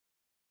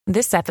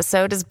This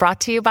episode is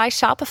brought to you by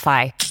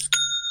Shopify.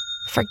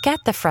 Forget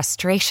the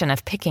frustration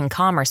of picking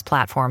commerce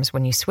platforms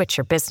when you switch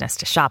your business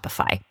to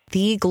Shopify,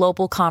 the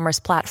global commerce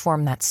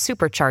platform that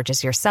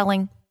supercharges your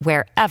selling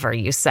wherever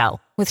you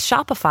sell. With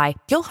Shopify,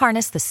 you'll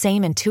harness the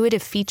same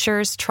intuitive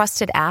features,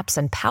 trusted apps,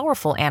 and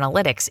powerful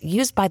analytics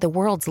used by the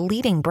world's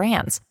leading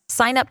brands.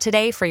 Sign up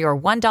today for your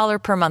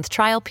 $1 per month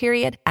trial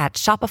period at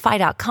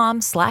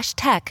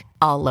shopify.com/tech,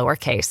 all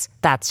lowercase.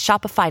 That's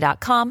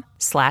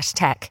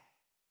shopify.com/tech.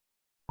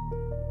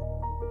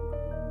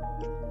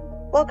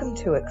 Welcome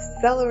to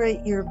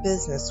Accelerate Your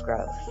Business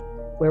Growth,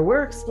 where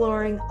we're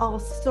exploring all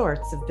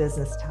sorts of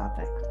business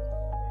topics.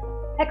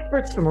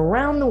 Experts from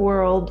around the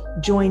world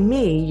join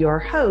me, your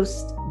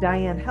host,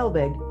 Diane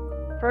Helbig,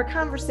 for a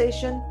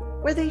conversation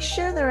where they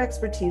share their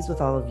expertise with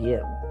all of you.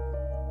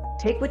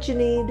 Take what you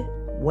need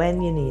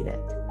when you need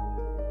it.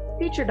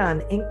 Featured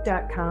on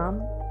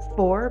Inc.com,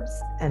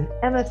 Forbes, and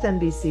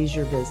MSNBC's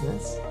Your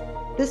Business,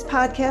 this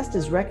podcast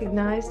is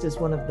recognized as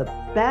one of the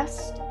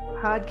best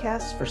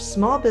podcasts for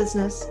small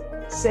business,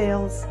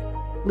 sales,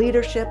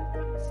 leadership,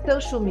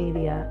 social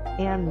media,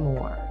 and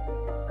more.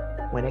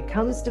 When it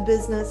comes to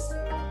business,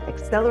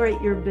 Accelerate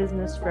Your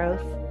Business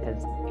Growth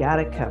has got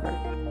it covered.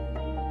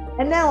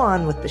 And now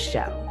on with the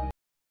show.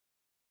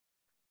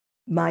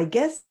 My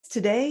guest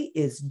today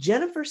is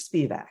Jennifer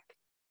Spivak.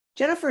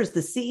 Jennifer is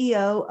the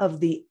CEO of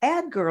the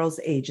Ad Girls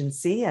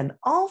Agency, an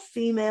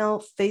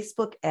all-female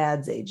Facebook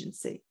ads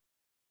agency.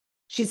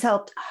 She's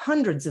helped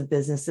hundreds of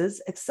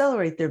businesses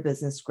accelerate their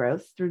business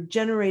growth through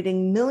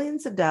generating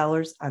millions of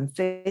dollars on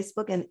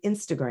Facebook and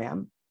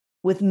Instagram,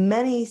 with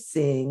many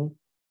seeing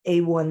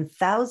a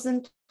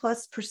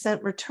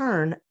 1,000+%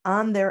 return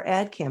on their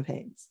ad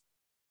campaigns.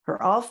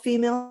 Her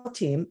all-female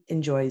team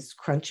enjoys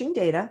crunching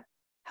data,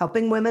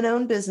 helping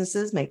women-owned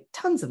businesses make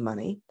tons of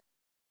money,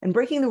 and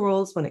breaking the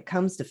rules when it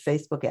comes to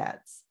Facebook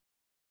ads.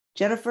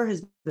 Jennifer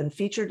has been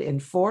featured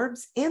in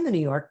Forbes and the New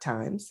York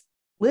Times,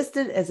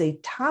 listed as a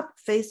top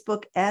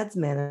Facebook ads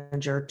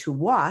manager to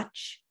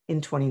watch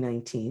in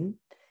 2019,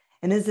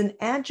 and is an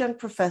adjunct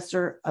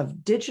professor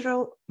of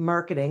digital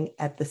marketing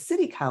at the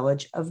City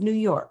College of New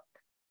York.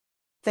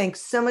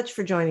 Thanks so much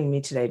for joining me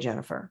today,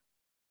 Jennifer.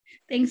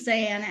 Thanks,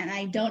 Diane. And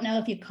I don't know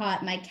if you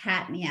caught my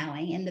cat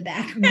meowing in the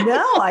background.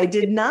 No, I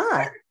did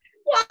not.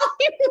 While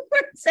you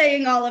were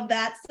saying all of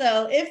that.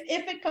 So if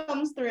it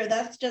comes through,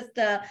 that's just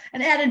an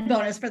added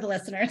bonus for the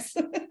listeners.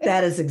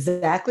 That is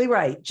exactly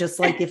right. Just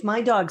like if my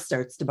dog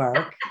starts to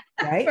bark,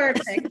 right?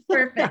 Perfect.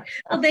 Well,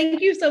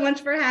 thank you so much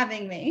for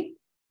having me.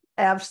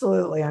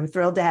 Absolutely. I'm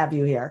thrilled to have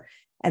you here.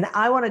 And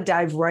I want to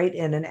dive right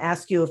in and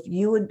ask you if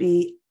you would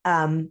be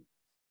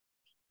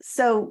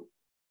so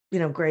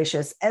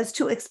gracious as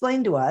to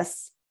explain to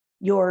us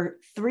your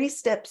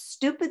 3-step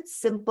stupid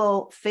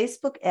simple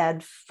Facebook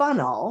ad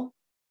funnel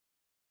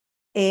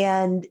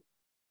and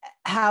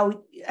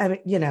how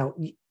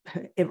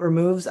it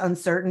removes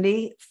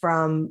uncertainty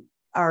from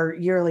our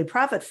yearly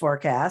profit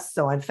forecast.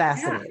 So I'm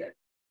fascinated.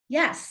 Yeah.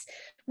 Yes.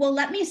 Well,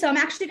 so I'm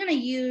actually going to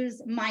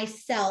use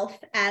myself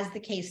as the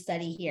case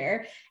study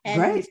here.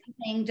 And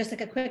something, just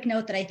like a quick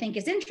note that I think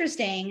is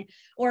interesting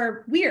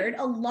or weird,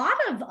 a lot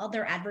of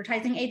other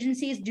advertising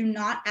agencies do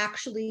not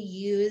actually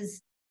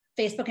use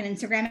Facebook and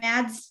Instagram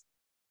ads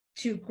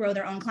to grow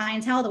their own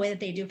clientele the way that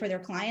they do for their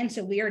clients.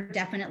 So we are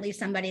definitely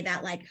somebody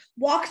that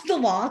walks the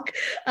walk.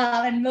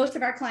 And most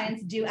of our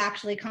clients do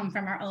actually come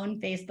from our own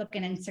Facebook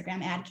and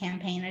Instagram ad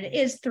campaign. And it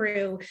is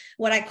through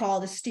what I call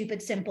the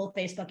stupid, simple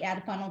Facebook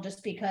ad funnel,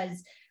 just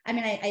because,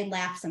 I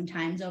laugh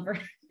sometimes over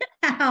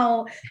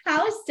how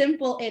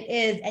simple it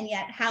is, and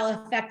yet how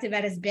effective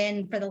it has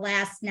been for the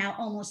last now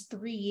almost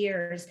 3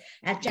 years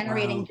at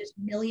generating just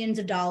millions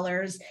of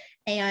dollars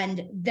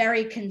and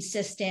very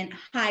consistent,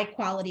 high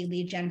quality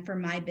lead gen for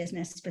my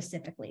business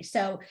specifically.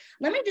 So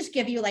let me just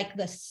give you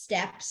the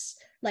steps,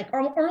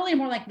 or really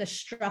more like the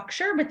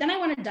structure, but then I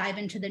want to dive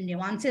into the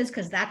nuances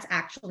because that's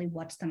actually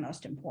what's the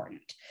most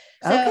important.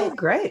 Okay,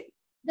 great.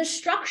 The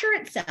structure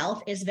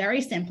itself is very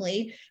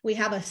simply, we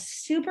have a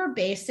super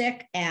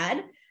basic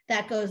ad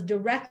that goes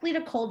directly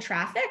to cold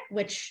traffic,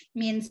 which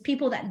means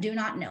people that do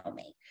not know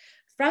me.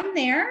 From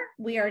there,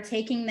 we are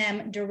taking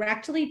them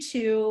directly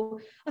to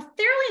a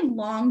fairly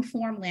long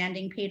form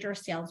landing page or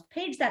sales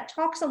page that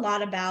talks a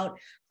lot about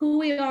who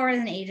we are as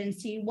an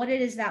agency, what it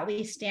is that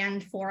we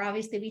stand for.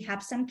 Obviously, we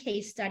have some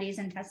case studies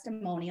and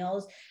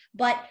testimonials,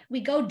 but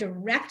we go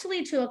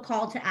directly to a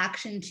call to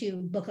action to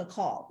book a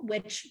call,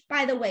 which,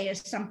 by the way, is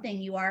something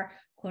you are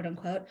quote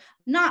unquote,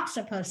 not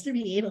supposed to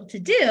be able to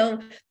do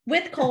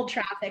with cold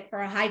traffic for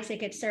a high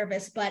ticket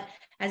service. But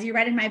as you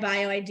read in my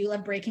bio, I do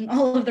love breaking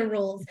all of the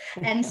rules.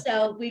 And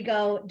so we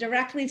go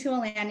directly to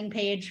a landing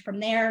page. From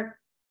there,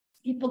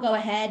 people go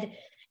ahead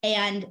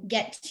and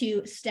get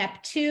to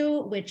step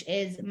 2, which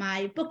is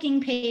my booking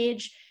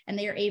page. And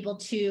they are able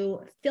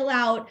to fill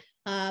out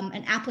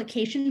an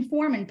application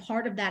form. And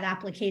part of that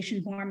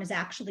application form is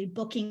actually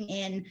booking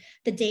in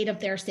the date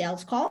of their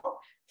sales call.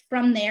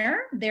 From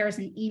there, there's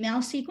an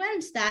email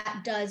sequence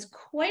that does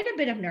quite a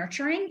bit of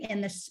nurturing in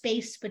the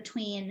space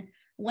between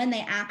when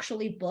they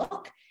actually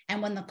book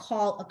and when the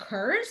call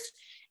occurs.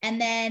 And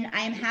then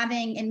I'm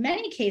having, in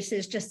many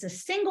cases, just a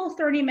single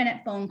 30-minute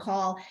phone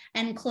call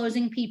and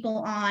closing people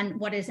on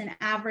what is an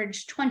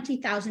average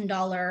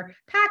 $20,000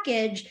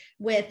 package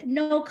with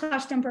no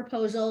custom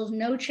proposals,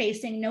 no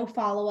chasing, no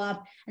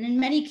follow-up. And in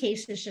many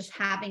cases, just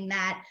having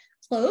that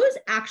close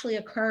actually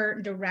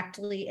occur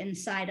directly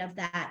inside of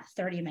that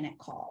 30-minute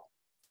call.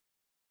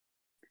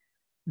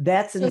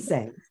 That's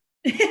insane.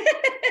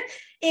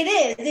 It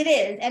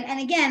is. And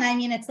again, I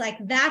mean, it's like,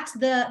 that's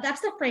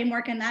the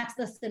framework and that's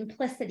the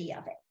simplicity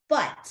of it.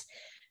 But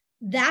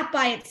that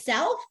by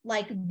itself,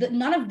 like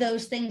none of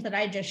those things that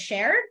I just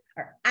shared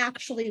are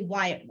actually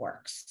why it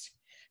works.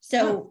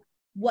 So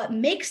what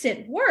makes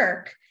it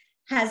work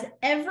has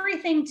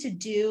everything to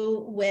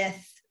do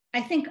with,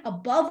 I think,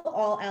 above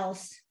all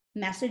else,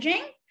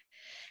 messaging.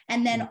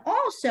 And then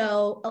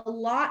also a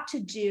lot to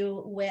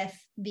do with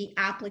the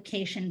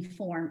application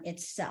form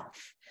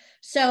itself.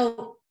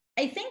 So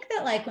I think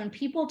that like when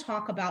people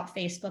talk about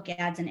Facebook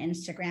ads and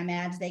Instagram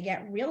ads, they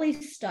get really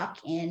stuck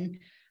in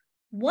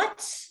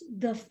what's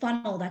the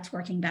funnel that's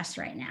working best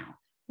right now?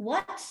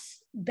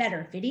 What's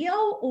better, video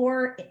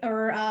or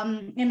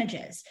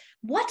images?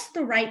 What's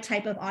the right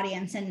type of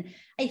audience? And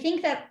I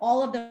think that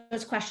all of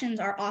those questions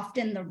are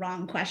often the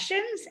wrong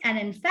questions. And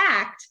in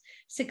fact,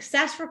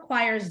 success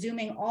requires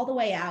zooming all the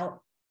way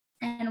out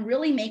and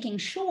really making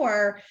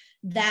sure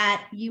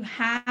that you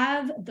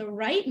have the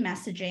right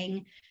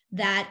messaging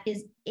that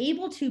is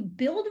able to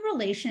build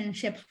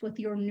relationships with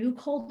your new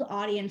cold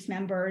audience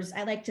members.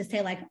 I like to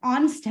say, like,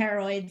 on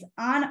steroids,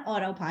 on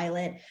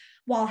autopilot,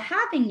 while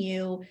having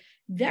you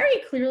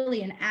very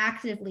clearly and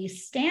actively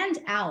stand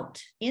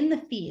out in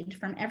the feed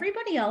from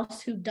everybody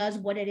else who does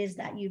what it is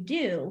that you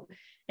do.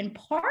 And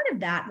part of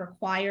that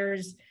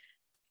requires,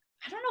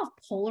 I don't know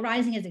if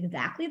polarizing is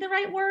exactly the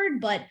right word,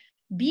 but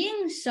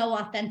being so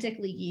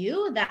authentically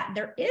you that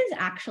there is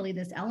actually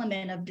this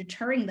element of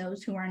deterring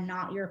those who are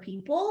not your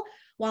people,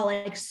 while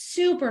like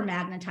super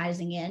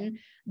magnetizing in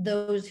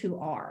those who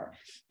are.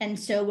 And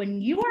so when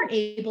you are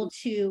able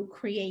to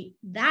create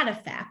that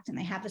effect, and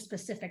I have a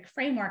specific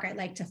framework I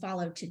like to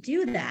follow to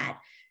do that,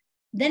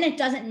 then it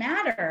doesn't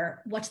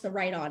matter what's the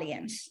right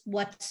audience,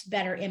 what's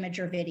better image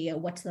or video,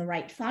 what's the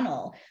right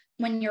funnel.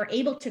 When you're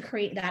able to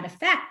create that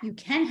effect, you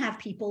can have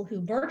people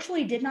who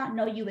virtually did not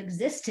know you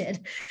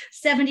existed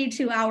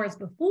 72 hours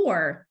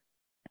before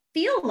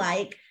feel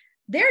like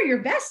they're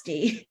your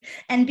bestie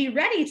and be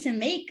ready to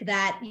make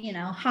that,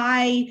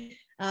 high,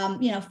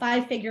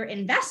 5-figure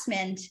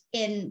investment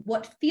in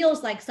what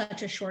feels like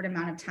such a short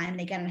amount of time.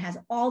 And again, it has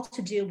all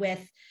to do with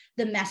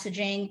the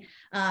messaging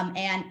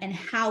and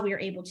how we're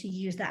able to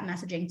use that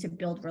messaging to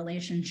build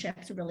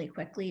relationships really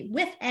quickly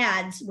with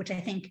ads, which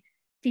I think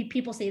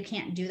people say you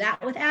can't do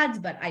that with ads,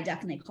 but I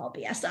definitely call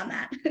BS on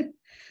that.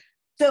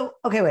 So,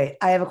 okay, wait,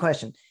 I have a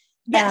question.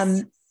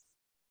 Yes.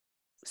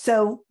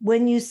 So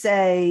when you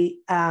say,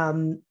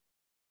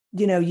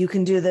 you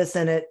can do this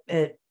and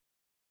it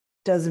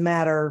doesn't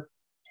matter.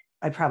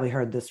 I probably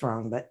heard this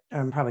wrong, but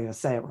I'm probably going to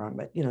say it wrong,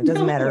 but it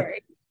doesn't matter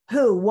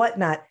who,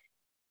 whatnot.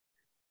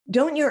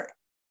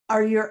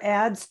 Are your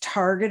ads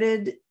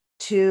targeted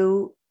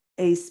to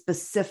a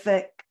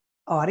specific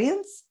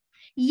audience?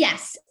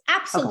 Yes,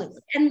 absolutely.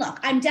 Okay. And look,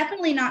 I'm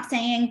definitely not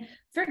saying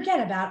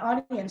forget about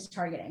audience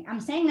targeting. I'm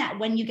saying that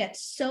when you get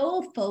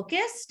so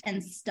focused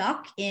and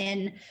stuck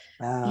in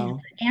the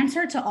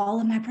answer to all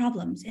of my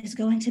problems is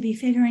going to be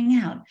figuring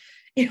out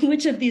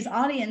which of these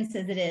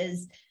audiences it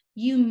is,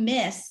 you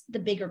miss the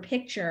bigger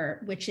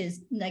picture, which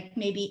is like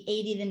maybe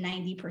 80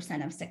 to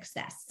 90% of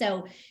success.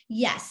 So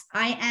yes,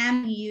 I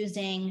am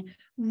using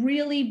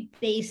really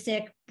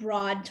basic,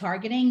 broad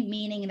targeting,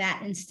 meaning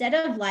that instead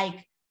of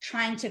like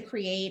trying to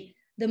create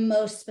the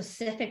most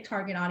specific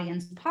target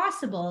audience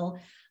possible,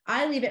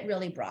 I leave it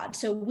really broad.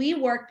 So we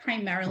work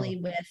primarily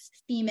with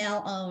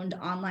female-owned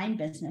online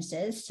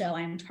businesses. So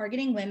I'm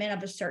targeting women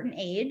of a certain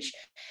age.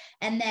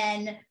 And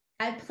then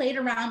I've played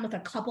around with a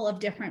couple of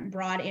different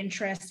broad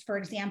interests. For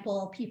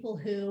example, people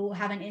who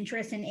have an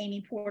interest in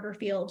Amy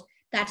Porterfield.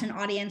 That's an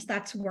audience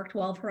that's worked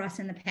well for us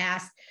in the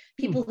past.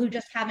 People who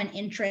just have an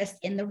interest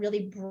in the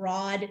really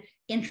broad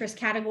interest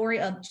category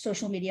of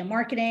social media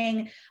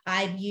marketing.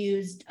 I've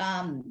used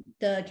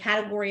the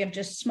category of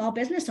just small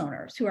business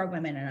owners who are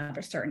women and of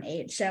a certain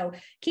age. So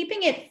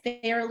keeping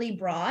it fairly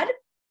broad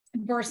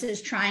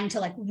versus trying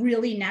to like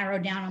really narrow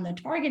down on the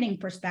targeting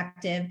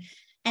perspective,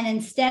 and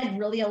instead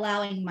really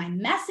allowing my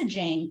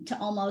messaging to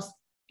almost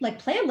like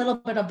play a little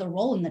bit of the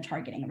role in the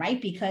targeting, right?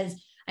 Because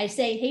I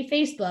say, hey,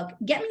 Facebook,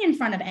 get me in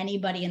front of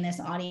anybody in this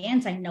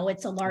audience. I know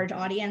it's a large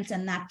audience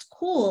and that's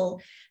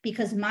cool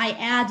because my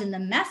ads and the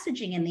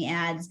messaging in the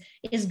ads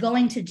is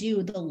going to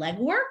do the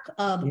legwork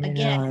of,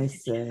 again,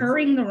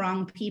 deterring the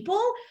wrong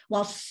people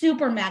while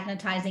super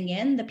magnetizing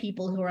in the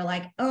people who are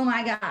like, oh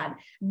my God,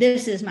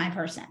 this is my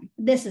person.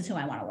 This is who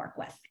I want to work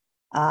with.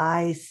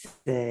 I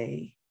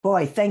see.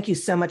 Boy, thank you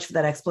so much for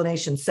that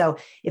explanation. So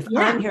if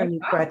I'm hearing you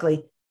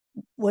correctly,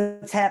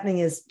 what's happening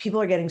is people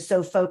are getting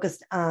so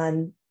focused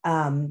on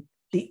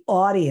the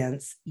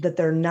audience that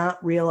they're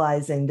not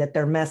realizing that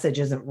their message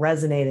isn't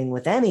resonating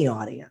with any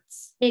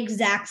audience.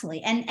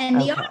 Exactly. And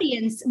the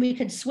audience, we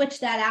could switch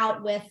that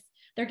out with,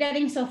 they're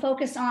getting so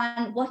focused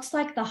on what's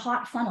like the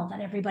hot funnel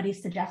that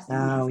everybody's suggesting.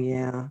 Oh,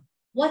 yeah.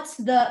 What's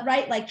the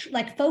right,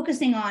 like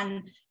focusing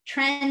on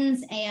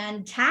trends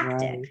and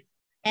tactics, right.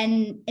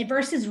 and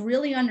versus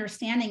really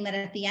understanding that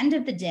at the end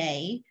of the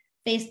day,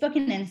 Facebook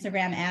and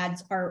Instagram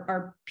ads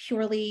are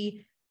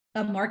purely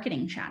a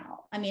marketing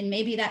channel. I mean,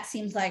 maybe that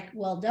seems like,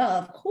 well,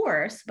 duh, of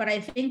course, but I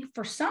think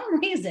for some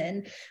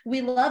reason, we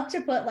love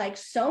to put like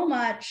so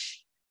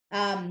much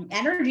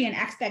energy and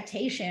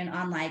expectation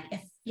on like,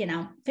 if, you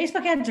know,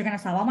 Facebook ads are going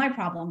to solve all my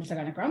problems, they're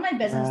going to grow my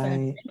business, they're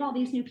going to bring all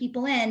these new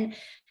people in.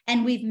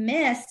 And we've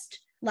missed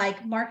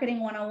like marketing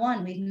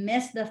 101. We've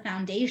missed the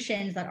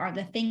foundations that are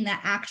the thing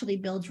that actually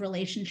builds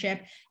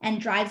relationship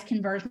and drives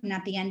conversion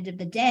at the end of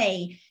the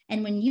day.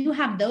 And when you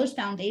have those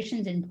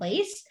foundations in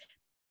place,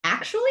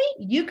 actually,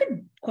 you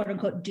could quote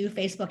unquote do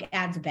Facebook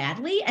ads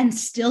badly and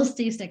still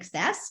see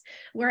success.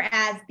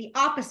 Whereas the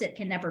opposite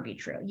can never be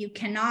true. You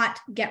cannot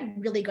get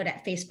really good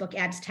at Facebook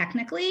ads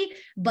technically,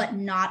 but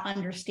not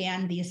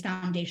understand these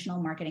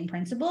foundational marketing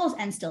principles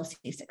and still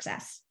see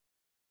success.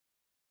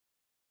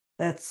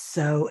 That's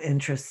so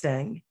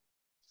interesting.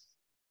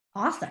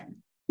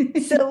 Awesome.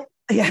 So,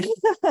 yeah.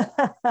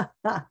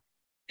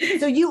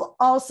 So you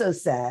also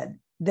said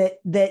that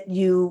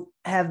you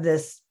have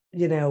this,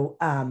 you know,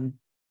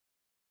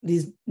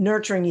 these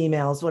nurturing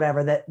emails,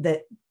 whatever,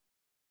 that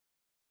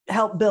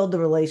help build the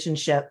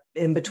relationship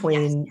in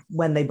between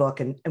when they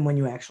book and when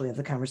you actually have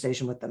the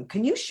conversation with them.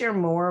 Can you share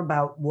more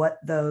about what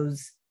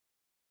those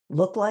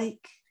look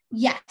like?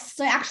 Yes.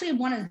 So I actually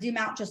want to zoom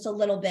out just a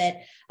little bit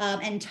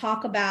and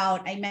talk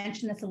about, I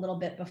mentioned this a little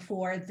bit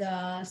before,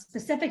 the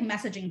specific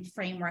messaging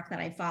framework that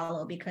I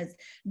follow, because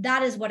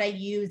that is what I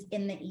use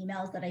in the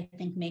emails that I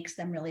think makes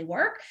them really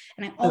work.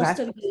 And I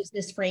also use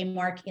this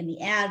framework in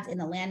the ads, in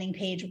the landing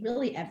page,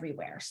 really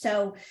everywhere.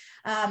 So,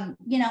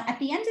 you know, at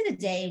the end of the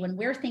day, when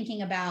we're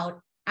thinking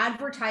about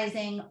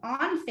advertising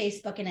on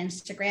Facebook and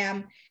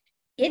Instagram,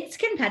 it's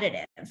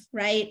competitive,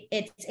 right?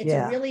 It's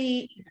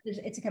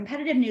a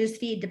competitive news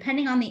feed.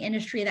 Depending on the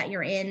industry that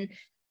you're in,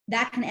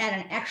 that can add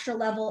an extra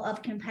level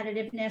of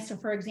competitiveness. So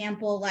for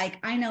example, like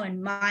I know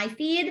in my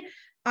feed,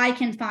 I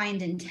can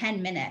find in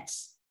 10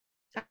 minutes,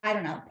 I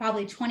don't know,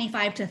 probably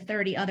 25 to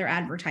 30 other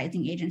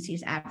advertising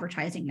agencies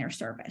advertising their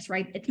service,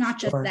 right? It's not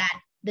just that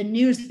the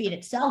news feed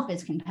itself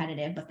is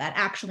competitive, but that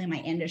actually my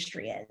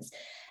industry is.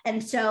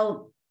 And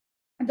so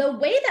the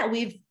way that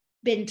we've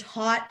been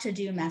taught to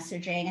do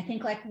messaging, I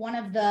think like one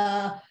of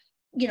the,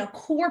 you know,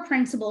 core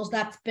principles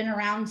that's been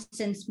around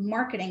since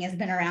marketing has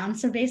been around,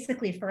 so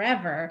basically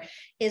forever,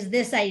 is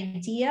this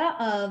idea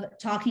of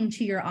talking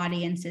to your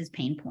audience's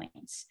pain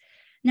points.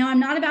 Now, I'm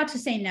not about to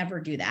say never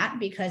do that,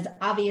 because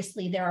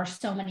obviously there are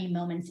so many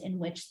moments in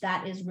which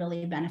that is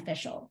really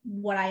beneficial.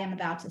 What I am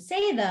about to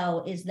say,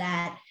 though, is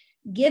that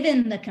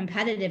given the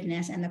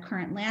competitiveness and the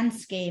current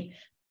landscape,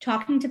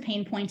 talking to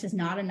pain points is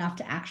not enough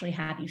to actually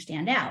have you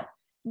stand out.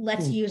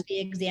 Let's use the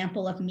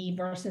example of me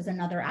versus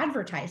another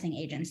advertising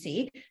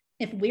agency.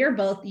 If we're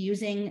both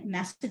using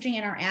messaging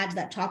in our ads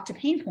that talk to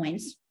pain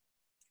points,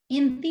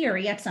 in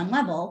theory, at some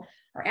level,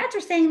 our ads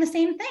are saying the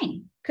same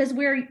thing, because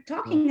we're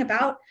talking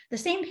about the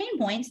same pain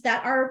points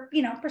that our,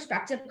 you know,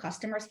 prospective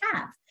customers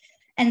have.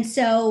 And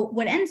so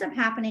what ends up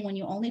happening when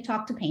you only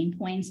talk to pain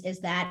points is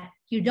that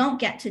you don't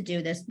get to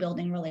do this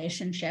building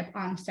relationship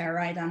on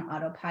steroids, on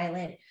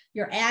autopilot.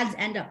 Your ads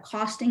end up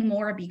costing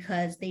more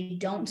because they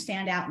don't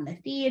stand out in the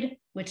feed,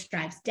 which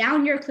drives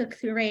down your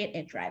click-through rate.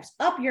 It drives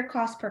up your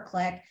cost per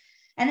click.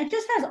 And it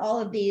just has all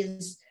of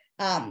these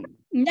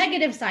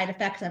negative side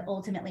effects that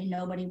ultimately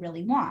nobody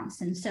really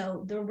wants. And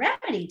so the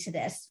remedy to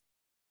this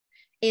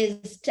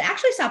is to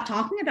actually stop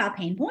talking about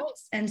pain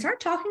points and start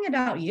talking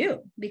about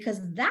you,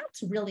 because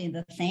that's really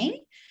the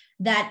thing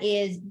that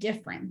is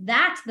different.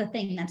 That's the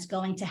thing that's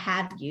going to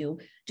have you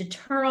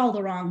deter all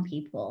the wrong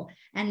people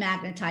and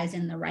magnetize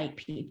in the right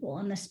people.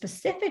 And the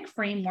specific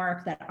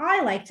framework that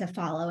I like to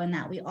follow, and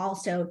that we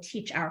also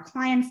teach our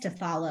clients to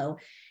follow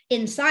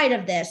inside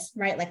of this,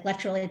 right? Like,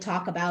 let's really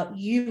talk about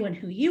you and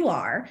who you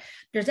are.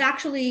 There's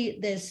actually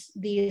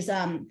these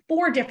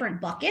 4 different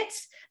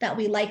buckets that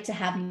we like to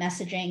have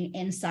messaging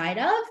inside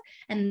of.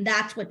 And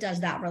that's what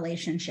does that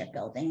relationship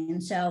building.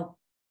 And so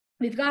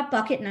we've got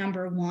bucket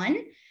number 1,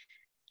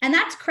 and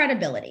that's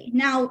credibility.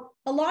 Now,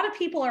 a lot of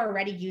people are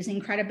already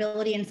using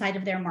credibility inside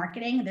of their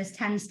marketing. This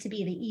tends to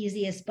be the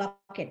easiest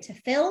bucket to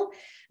fill,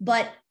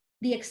 but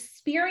the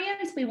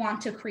experience we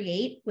want to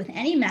create with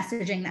any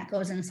messaging that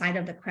goes inside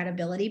of the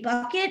credibility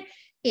bucket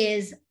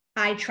is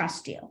I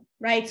trust you,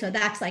 right? So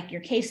that's like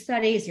your case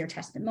studies, your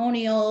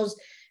testimonials,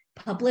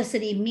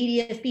 publicity,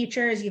 media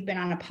features, you've been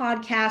on a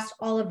podcast,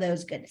 all of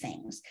those good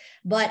things.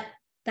 But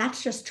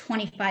that's just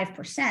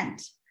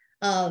 25%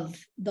 of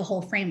the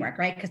whole framework,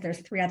 right? Because there's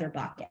 3 other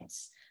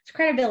buckets. So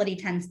credibility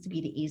tends to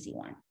be the easy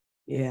one.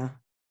 Yeah.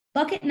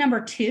 Bucket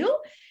number 2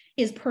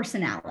 is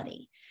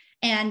personality.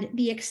 And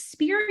the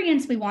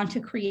experience we want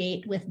to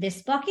create with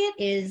this bucket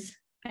is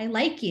I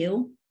like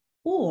you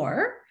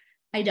or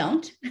I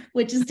don't,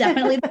 which is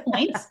definitely the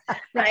point,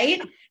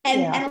 right?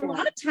 And a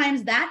lot of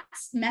times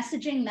that's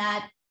messaging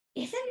that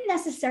isn't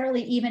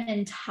necessarily even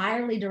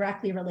entirely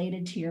directly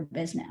related to your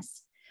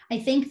business. I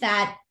think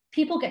that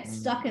people get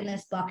stuck in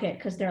this bucket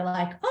because they're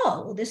like,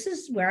 oh, well, this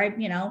is where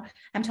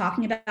I'm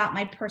talking about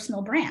my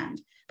personal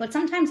brand. But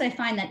sometimes I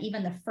find that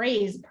even the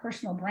phrase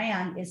personal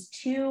brand is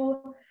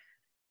too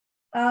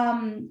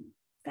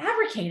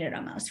fabricated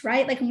almost,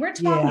 right? Like when we're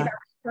talking about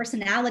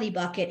personality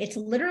bucket, it's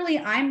literally,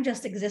 I'm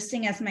just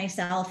existing as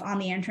myself on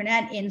the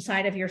internet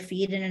inside of your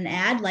feed in an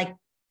ad, like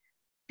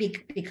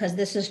because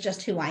this is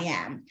just who I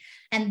am.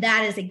 And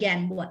that is,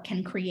 again, what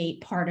can create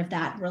part of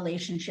that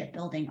relationship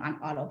building on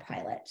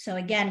autopilot. So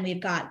again, we've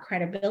got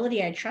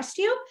credibility, I trust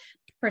you,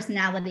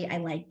 personality, I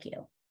like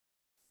you.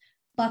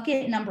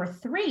 Bucket number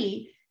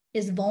 3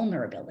 is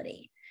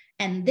vulnerability.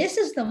 And this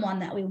is the one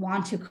that we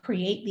want to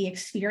create the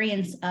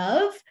experience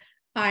of,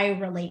 I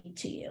relate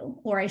to you,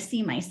 or I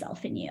see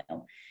myself in you.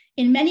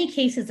 In many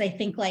cases, I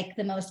think like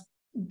the most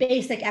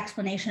basic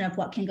explanation of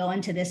what can go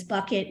into this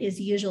bucket is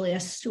usually a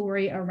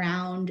story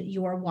around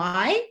your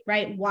why,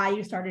 right? Why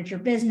you started your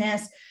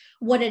business,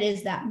 what it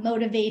is that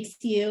motivates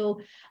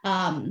you.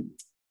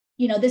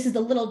 This is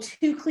a little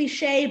too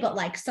cliche, but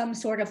like some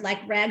sort of like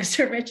rags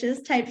to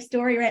riches type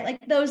story, right?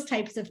 Like those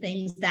types of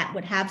things that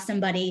would have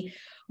somebody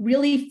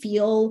really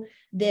feel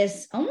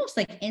this almost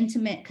like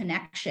intimate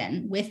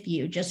connection with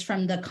you just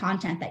from the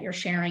content that you're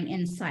sharing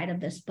inside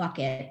of this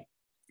bucket.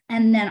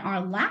 And then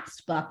our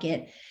last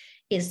bucket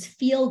is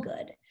feel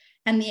good.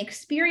 And the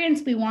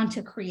experience we want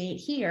to create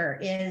here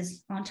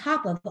is on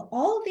top of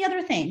all of the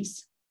other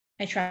things.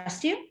 I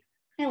trust you,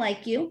 I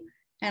like you,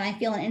 and I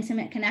feel an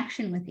intimate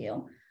connection with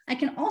you. I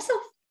can also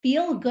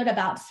feel good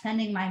about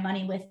spending my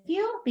money with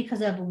you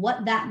because of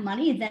what that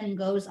money then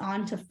goes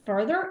on to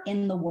further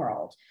in the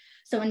world.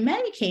 So in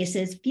many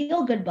cases,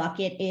 feel good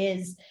bucket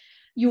is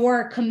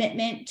your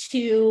commitment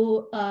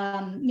to,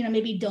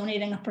 maybe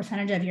donating a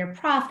percentage of your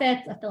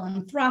profits, a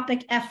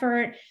philanthropic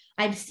effort.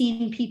 I've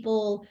seen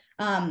people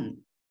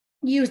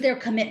use their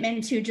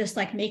commitment to just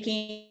like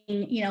making,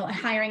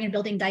 hiring and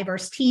building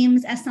diverse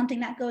teams as something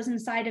that goes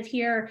inside of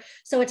here.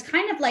 So it's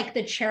kind of like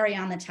the cherry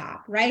on the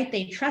top, right?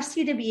 They trust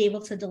you to be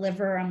able to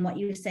deliver on what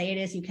you say it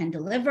is you can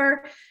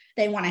deliver.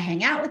 They want to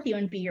hang out with you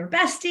and be your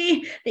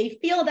bestie. They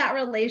feel that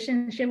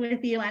relationship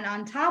with you. And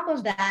on top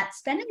of that,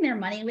 spending their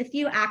money with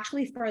you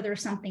actually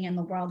furthers something in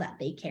the world that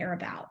they care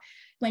about.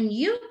 When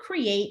you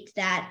create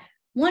that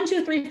 1,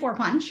 2, 3, 4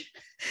 punch,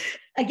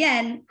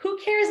 again, who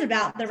cares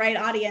about the right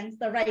audience,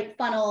 the right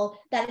funnel,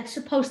 that it's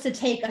supposed to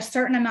take a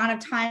certain amount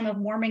of time of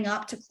warming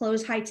up to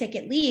close high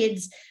ticket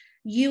leads?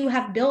 You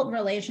have built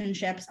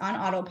relationships on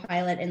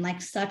autopilot in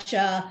like such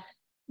a,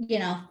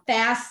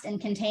 fast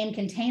and contained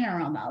container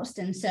almost.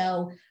 And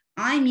so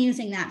I'm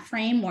using that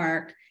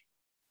framework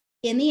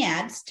in the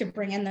ads to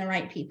bring in the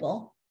right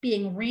people,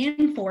 being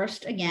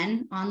reinforced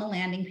again on the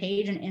landing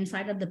page and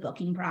inside of the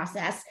booking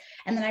process.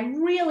 And then I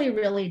really,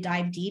 really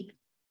dive deep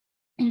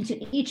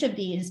into each of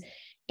these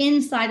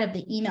inside of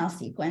the email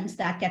sequence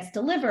that gets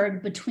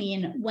delivered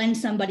between when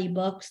somebody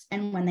books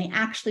and when they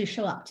actually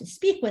show up to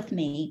speak with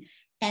me.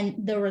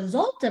 And the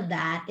result of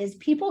that is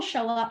people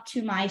show up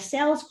to my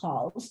sales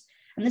calls.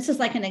 And this is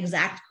like an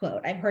exact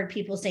quote. I've heard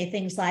people say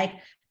things like,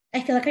 I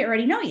feel like I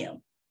already know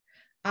you.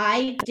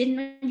 I didn't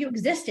know you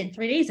existed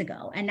 3 days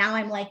ago. And now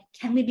I'm like,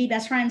 can we be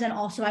best friends? And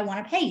also I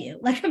want to pay you.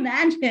 Like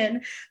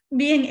imagine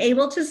being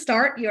able to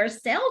start your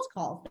sales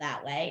calls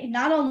that way.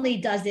 Not only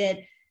does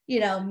it,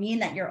 mean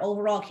that your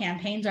overall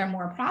campaigns are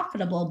more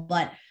profitable,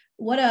 but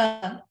what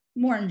a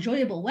more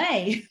enjoyable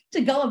way to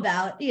go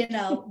about,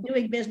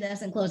 doing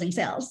business and closing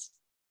sales.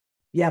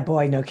 Yeah,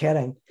 boy, no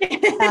kidding.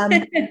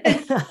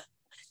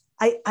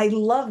 I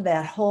love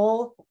that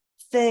whole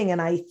thing.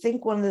 And I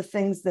think one of the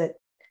things that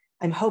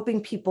I'm hoping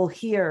people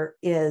hear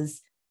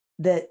is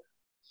that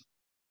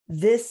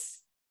this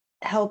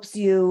helps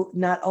you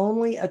not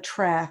only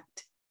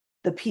attract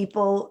the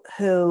people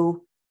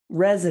who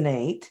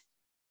resonate,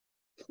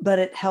 but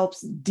it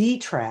helps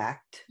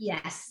detract.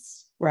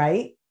 Yes.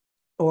 Right?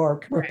 Or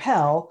Correct.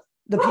 repel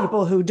the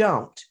people who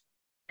don't.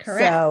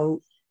 Correct.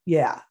 So,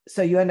 yeah.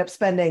 So you end up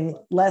spending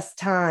less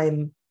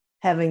time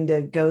having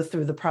to go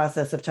through the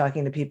process of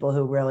talking to people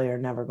who really are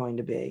never going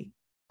to be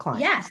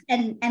clients. Yes.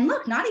 And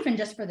look, not even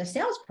just for the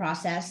sales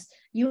process,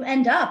 you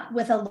end up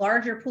with a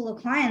larger pool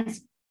of clients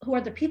who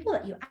are the people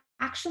that you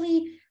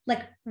actually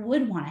like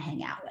would want to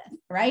hang out with.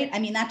 Right. I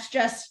mean, that's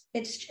just,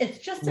 it's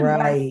just a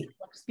right.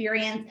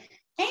 experience.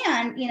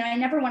 And, I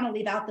never want to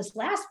leave out this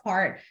last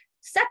part.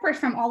 Separate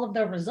from all of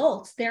the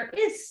results, there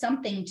is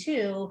something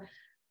to,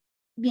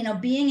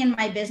 being in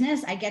my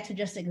business, I get to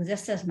just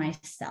exist as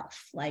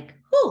myself. Like,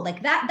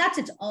 that's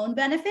its own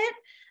benefit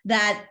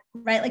that,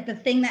 right? Like the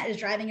thing that is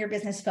driving your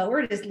business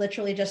forward is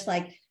literally just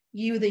like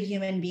you, the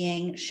human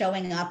being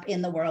showing up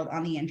in the world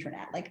on the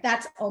internet. Like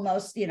that's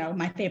almost,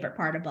 my favorite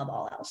part above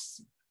all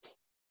else.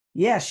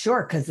 Yeah,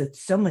 sure. Because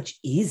it's so much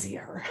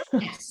easier.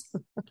 Yes.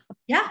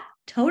 Yeah,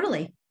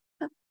 totally.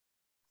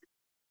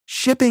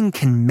 Shipping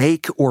can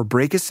make or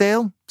break a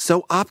sale,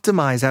 so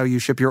optimize how you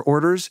ship your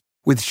orders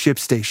with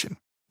ShipStation.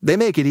 They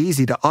make it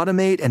easy to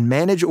automate and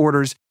manage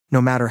orders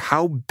no matter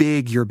how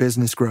big your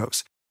business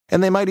grows.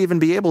 And they might even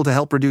be able to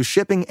help reduce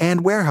shipping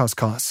and warehouse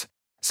costs.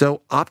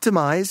 So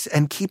optimize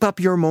and keep up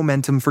your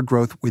momentum for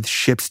growth with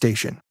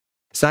ShipStation.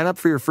 Sign up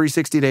for your free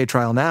 60-day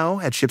trial now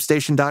at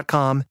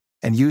ShipStation.com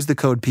and use the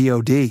code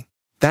POD.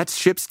 That's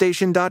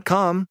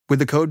ShipStation.com with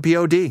the code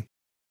POD.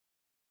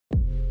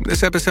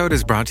 This episode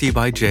is brought to you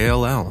by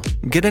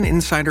JLL. Get an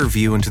insider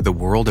view into the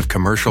world of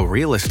commercial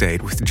real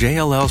estate with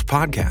JLL's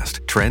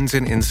podcast, Trends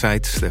and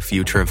Insights, the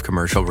Future of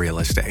Commercial Real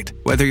Estate.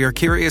 Whether you're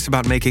curious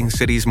about making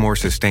cities more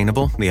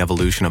sustainable, the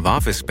evolution of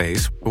office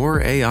space,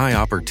 or AI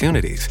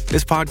opportunities,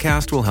 this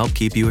podcast will help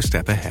keep you a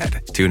step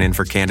ahead. Tune in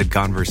for candid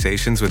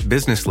conversations with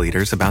business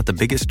leaders about the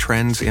biggest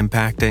trends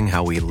impacting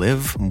how we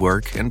live,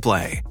 work, and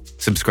play.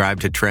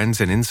 Subscribe to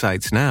Trends and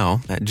Insights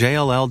now at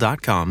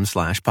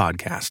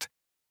jll.com/podcast.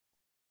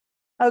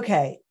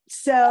 Okay,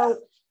 so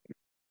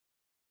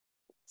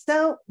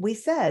we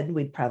said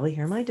we'd probably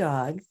hear my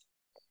dog,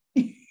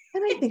 and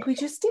I think we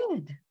just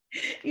did.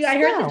 Yeah, I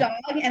heard the dog,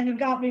 and we've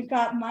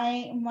got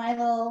my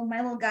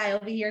little guy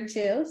over here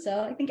too.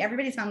 So I think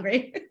everybody's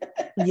hungry.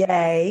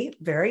 Yay,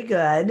 very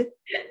good.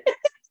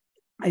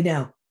 I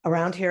know.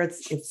 Around here,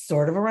 it's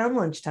sort of around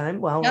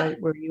lunchtime. Well, Yep.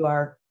 where you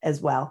are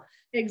as well.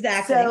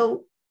 Exactly.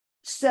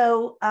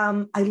 So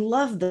I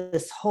love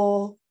this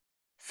whole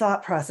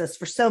thought process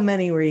for so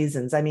many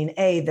reasons. I mean,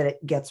 A, that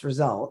it gets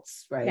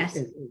results, right? Yes.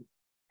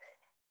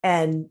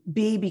 And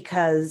B,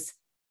 because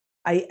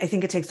I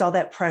think it takes all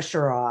that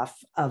pressure off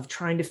of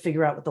trying to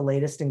figure out what the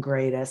latest and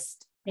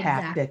greatest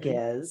tactic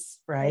is,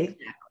 right?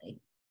 Exactly.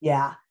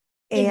 Yeah.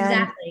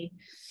 Exactly.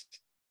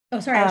 Oh,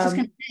 sorry. I was just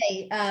going to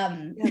say,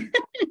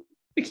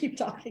 we keep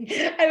talking.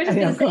 I was just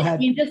going to say, I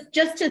mean,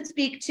 just to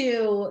speak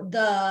to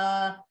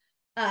the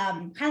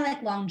kind of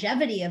like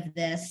longevity of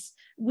this,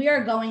 we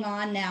are going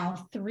on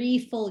now 3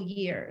 full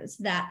years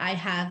that I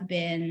have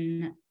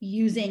been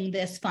using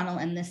this funnel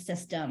and this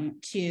system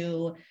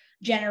to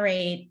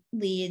generate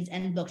leads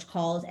and booked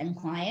calls and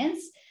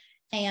clients.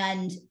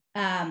 And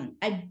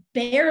I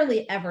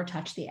barely ever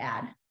touch the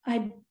ad.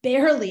 I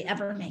barely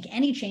ever make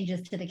any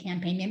changes to the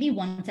campaign, maybe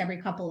once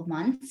every couple of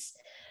months.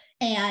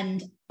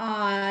 And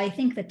I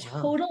think the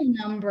total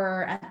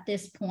number at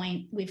this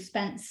point, we've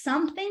spent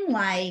something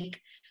like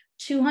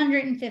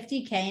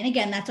 $250K. And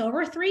again, that's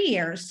over 3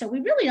 years. So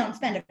we really don't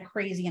spend a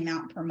crazy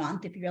amount per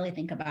month if you really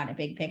think about it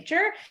big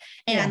picture.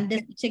 And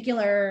this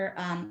particular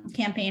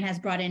campaign has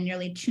brought in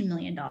nearly $2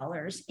 million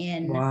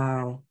in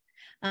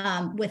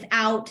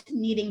without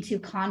needing to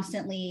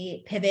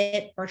constantly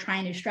pivot or try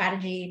a new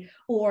strategy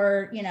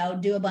or,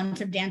 do a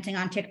bunch of dancing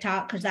on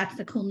TikTok because that's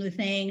the cool new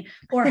thing,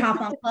 or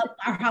hop on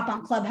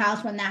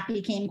Clubhouse when that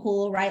became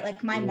cool, right?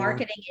 Like my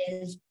marketing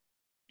is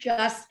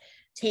just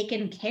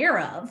taken care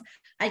of.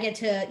 I get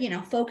to,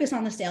 focus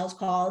on the sales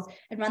calls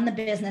and run the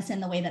business in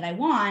the way that I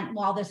want,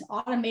 while this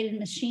automated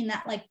machine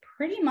that like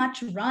pretty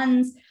much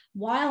runs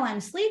while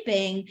I'm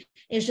sleeping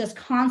is just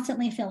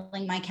constantly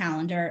filling my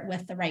calendar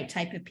with the right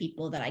type of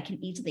people that I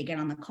can easily get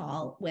on the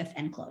call with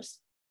and close.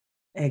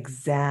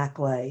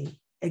 Exactly.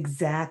 I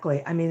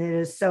mean, it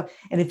is so,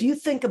 and if you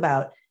think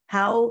about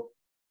how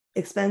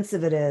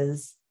expensive it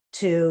is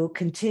to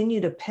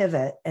continue to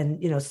pivot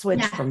and,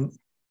 switch from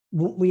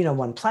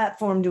one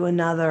platform to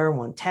another,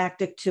 one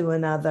tactic to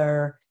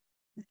another.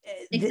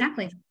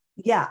 Exactly.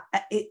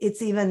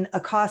 It's even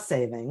a cost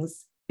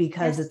savings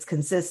because it's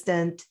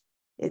consistent.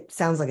 It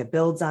sounds like it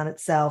builds on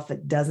itself.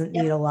 It doesn't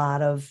need a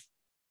lot of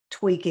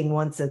tweaking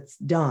once it's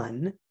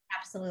done.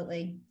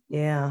 Absolutely.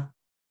 Yeah.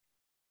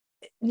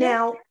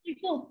 Now,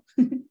 pretty cool.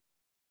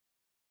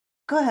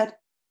 Go ahead.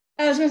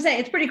 I was going to say,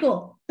 it's pretty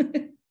cool.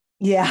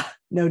 Yeah,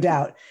 no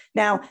doubt.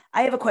 Now,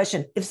 I have a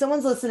question. If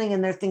someone's listening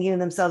and they're thinking to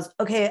themselves,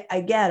 okay,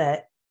 I get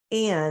it.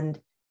 And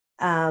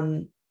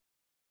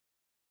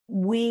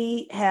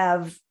we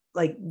have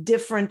like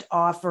different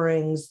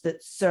offerings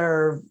that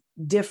serve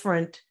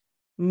different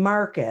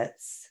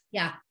markets.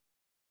 Yeah.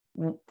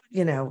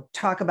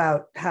 Talk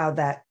about how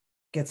that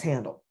gets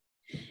handled.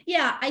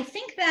 Yeah, I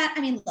think that,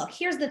 look,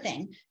 here's the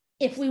thing.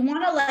 If we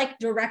want to like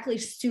directly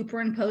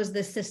superimpose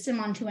this system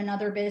onto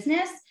another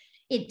business,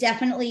 it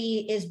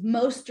definitely is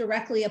most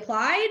directly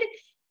applied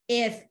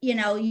if,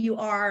 you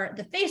are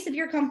the face of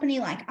your company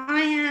like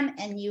I am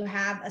and you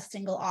have a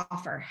single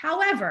offer.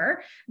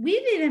 However,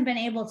 we've even been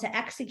able to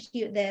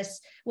execute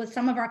this with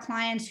some of our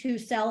clients who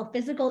sell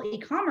physical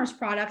e-commerce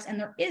products and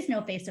there is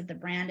no face of the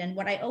brand. And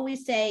what I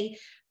always say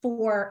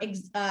for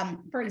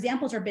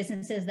examples or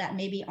businesses that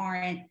maybe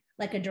aren't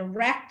like a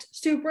direct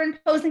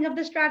superimposing of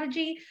the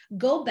strategy,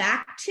 go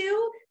back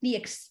to the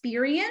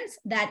experience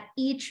that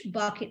each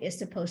bucket is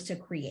supposed to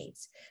create.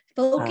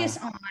 Focus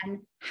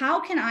on how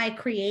can I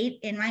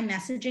create in my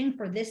messaging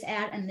for this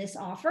ad and this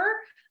offer.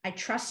 I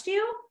trust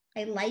you,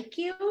 I like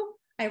you,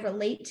 I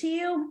relate to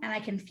you, and I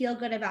can feel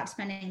good about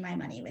spending my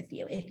money with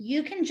you. If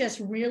you can just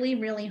really,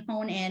 really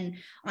hone in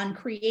on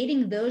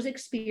creating those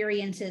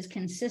experiences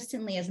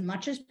consistently as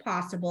much as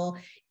possible,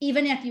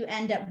 even if you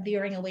end up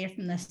veering away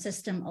from the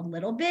system a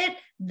little bit,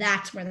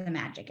 that's where the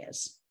magic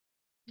is.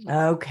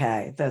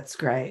 Okay, that's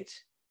great.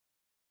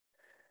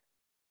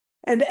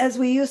 And as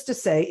we used to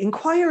say,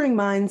 inquiring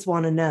minds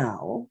want to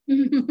know,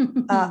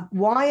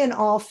 why an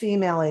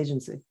all-female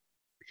agency?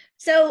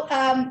 So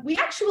we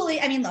actually,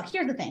 look,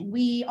 here's the thing.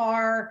 We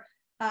are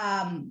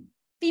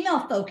female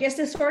focused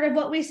is sort of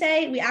what we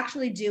say. We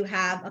actually do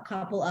have a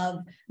couple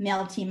of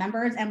male team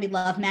members, and we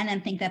love men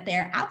and think that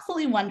they're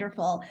absolutely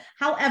wonderful.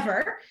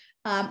 However,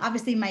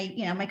 obviously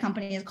my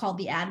company is called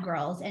the Ad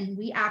Girls, and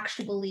we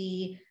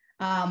actually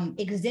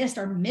exist.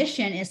 Our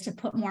mission is to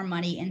put more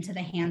money into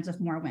the hands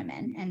of more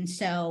women. And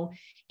so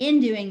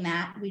in doing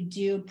that, we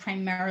do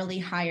primarily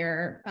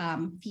hire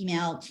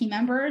female team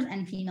members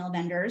and female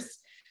vendors.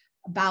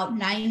 About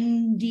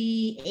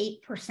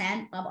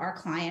 98% of our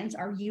clients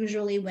are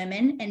usually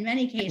women, in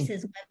many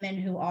cases,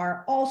 women who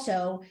are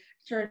also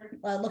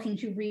looking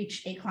to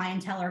reach a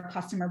clientele or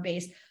customer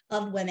base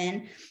of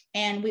women.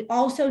 And we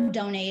also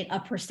donate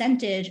a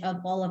percentage of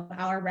all of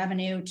our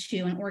revenue to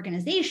an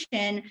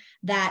organization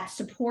that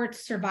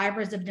supports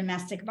survivors of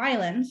domestic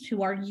violence,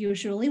 who are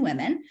usually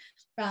women,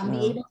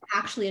 be able to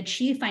actually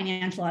achieve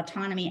financial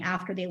autonomy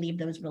after they leave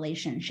those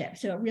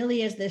relationships. So it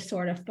really is this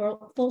sort of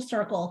full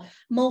circle,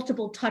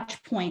 multiple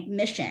touch point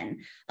mission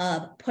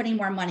of putting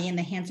more money in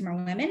the hands of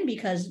more women,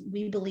 because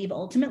we believe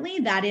ultimately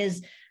that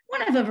is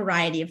one of a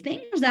variety of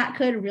things that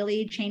could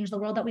really change the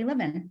world that we live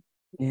in.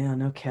 Yeah,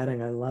 no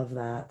kidding. I love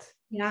that.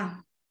 Yeah.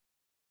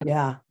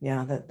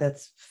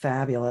 That's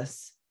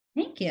fabulous.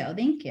 Thank you.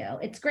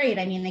 It's great.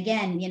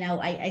 Again,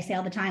 I say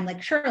all the time,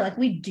 sure,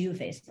 we do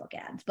Facebook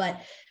ads,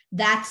 but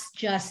that's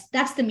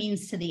the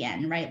means to the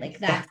end, right?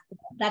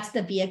 That's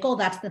the vehicle.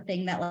 That's the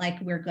thing that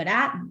we're good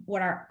at.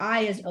 What our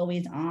eye is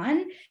always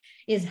on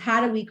is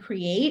how do we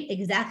create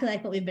exactly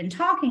like what we've been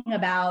talking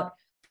about,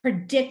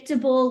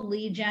 predictable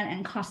lead gen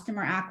and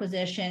customer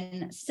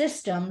acquisition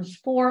systems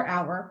for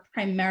our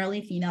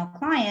primarily female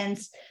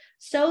clients,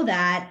 so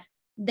that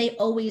they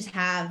always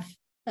have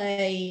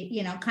a,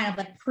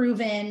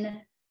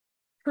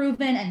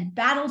 proven and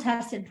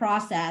battle-tested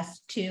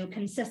process to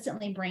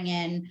consistently bring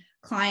in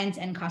clients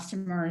and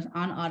customers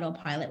on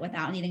autopilot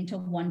without needing to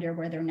wonder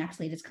where their next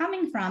lead is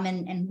coming from.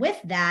 And with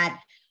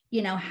that,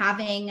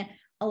 having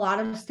a lot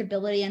of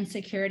stability and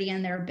security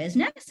in their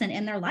business and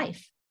in their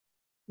life.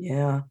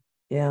 Yeah.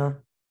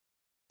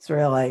 It's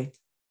really,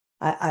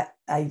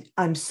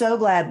 I'm so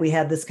glad we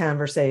had this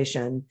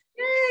conversation.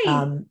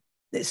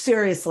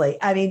 Seriously.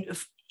 And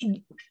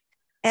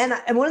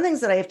one of the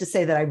things that I have to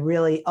say that I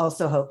really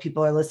also hope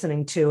people are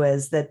listening to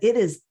is that it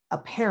is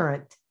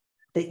apparent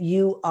that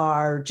you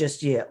are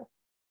just you.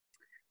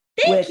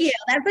 Thank you.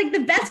 That's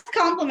the best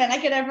compliment I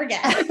could ever get.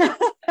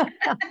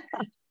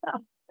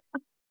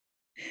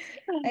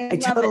 I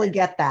totally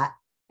get that.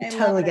 I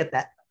totally get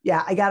that.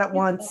 Yeah. I got it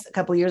once a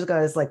couple of years ago.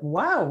 I was like,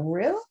 wow,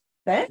 really?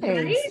 Thanks.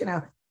 Right?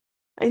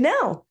 I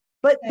know,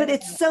 but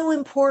it's so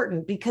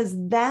important, because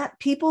that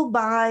people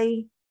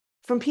buy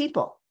from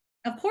people.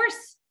 Of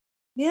course.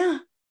 Yeah.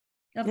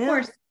 Of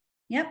course.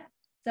 Yep.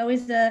 It's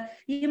always a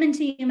human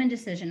to human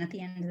decision at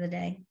the end of the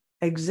day.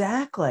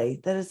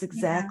 Exactly. That is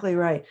exactly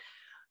right.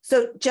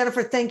 So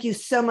Jennifer, thank you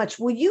so much.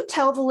 Will you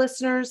tell the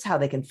listeners how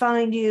they can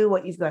find you,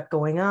 what you've got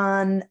going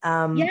on?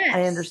 Yes.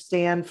 I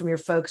understand from your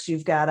folks,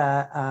 you've got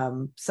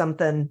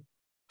something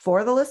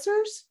for the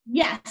listeners?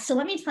 Yes. So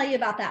let me tell you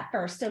about that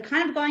first. So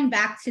kind of going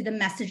back to the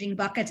messaging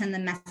buckets and the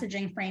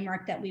messaging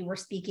framework that we were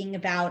speaking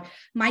about,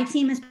 my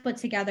team has put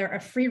together a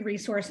free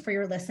resource for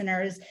your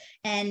listeners.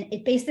 And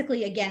it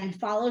basically, again,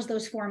 follows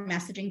those 4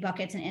 messaging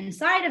buckets. And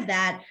inside of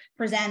that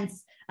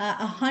presents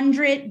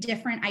 100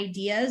 different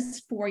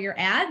ideas for your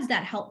ads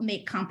that help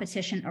make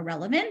competition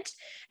irrelevant.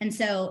 And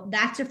so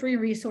that's a free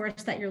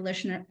resource that your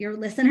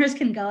listeners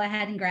can go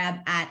ahead and grab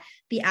at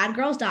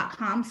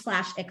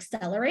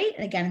theadgirls.com/accelerate.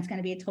 Again, it's going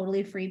to be a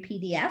totally free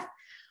PDF.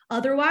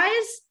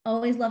 Otherwise,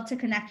 always love to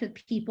connect with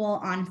people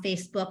on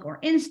Facebook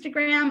or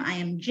Instagram. I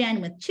am Jen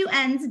with 2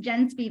 N's,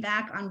 Jen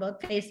Spivak, on both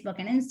Facebook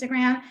and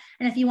Instagram.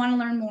 And if you want to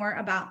learn more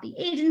about the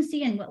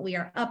agency and what we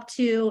are up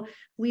to,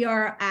 we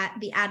are at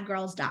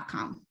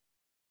theadgirls.com.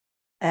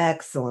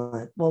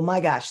 Excellent. Well, my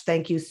gosh,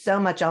 thank you so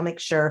much. I'll make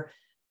sure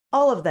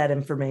all of that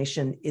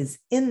information is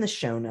in the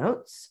show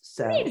notes,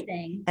 so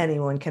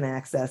anyone can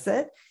access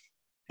it.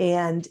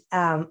 And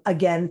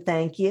again,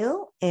 thank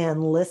you.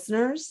 And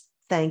listeners,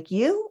 thank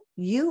you.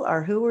 You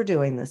are who we're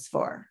doing this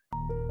for.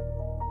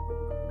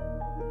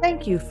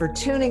 Thank you for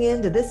tuning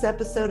in to this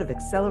episode of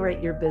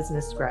Accelerate Your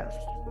Business Growth,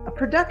 a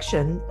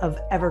production of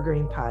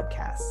Evergreen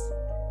Podcasts.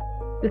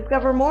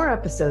 Discover more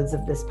episodes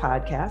of this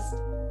podcast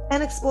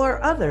and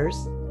explore others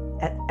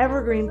at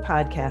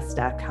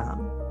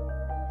evergreenpodcast.com.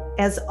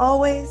 As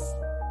always,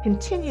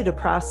 continue to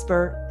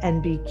prosper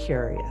and be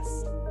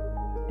curious.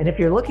 And if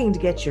you're looking to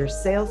get your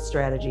sales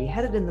strategy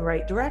headed in the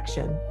right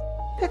direction,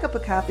 pick up a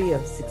copy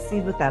of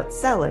Succeed Without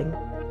Selling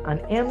on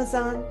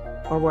Amazon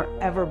or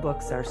wherever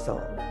books are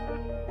sold.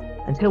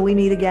 Until we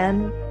meet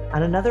again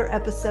on another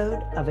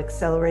episode of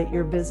Accelerate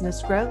Your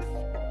Business Growth,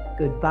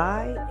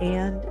 goodbye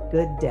and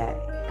good day.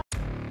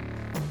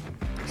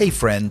 Hey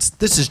friends,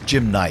 this is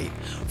Jim Knight,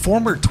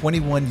 former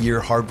 21-year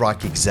Hard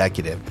Rock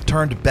executive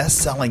turned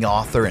best-selling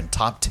author and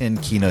top 10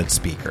 keynote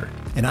speaker.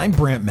 And I'm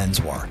Brant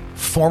Menswar,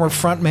 former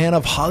frontman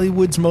of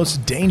Hollywood's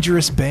Most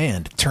Dangerous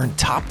Band turned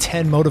top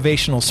 10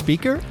 motivational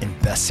speaker and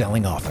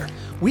best-selling author.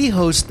 We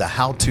host the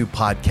how-to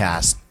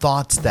podcast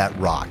Thoughts That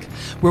Rock,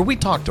 where we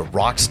talk to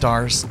rock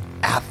stars,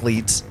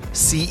 athletes,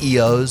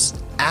 CEOs,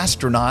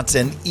 astronauts,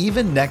 and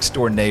even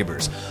next-door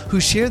neighbors who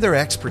share their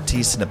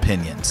expertise and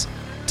opinions.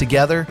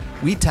 Together,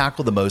 we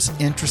tackle the most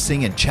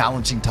interesting and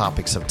challenging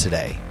topics of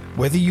today.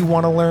 Whether you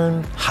want to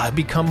learn how to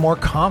become more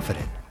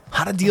confident,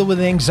 how to deal with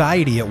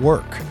anxiety at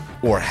work,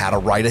 or how to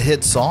write a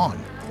hit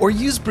song, or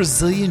use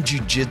Brazilian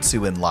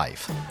Jiu-Jitsu in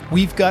life,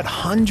 we've got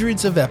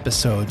hundreds of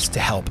episodes to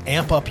help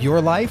amp up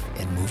your life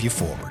and move you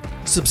forward.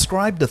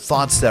 Subscribe to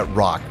Thoughts That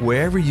Rock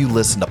wherever you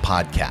listen to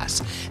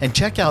podcasts, and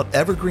check out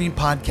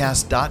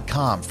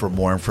evergreenpodcast.com for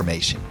more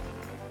information.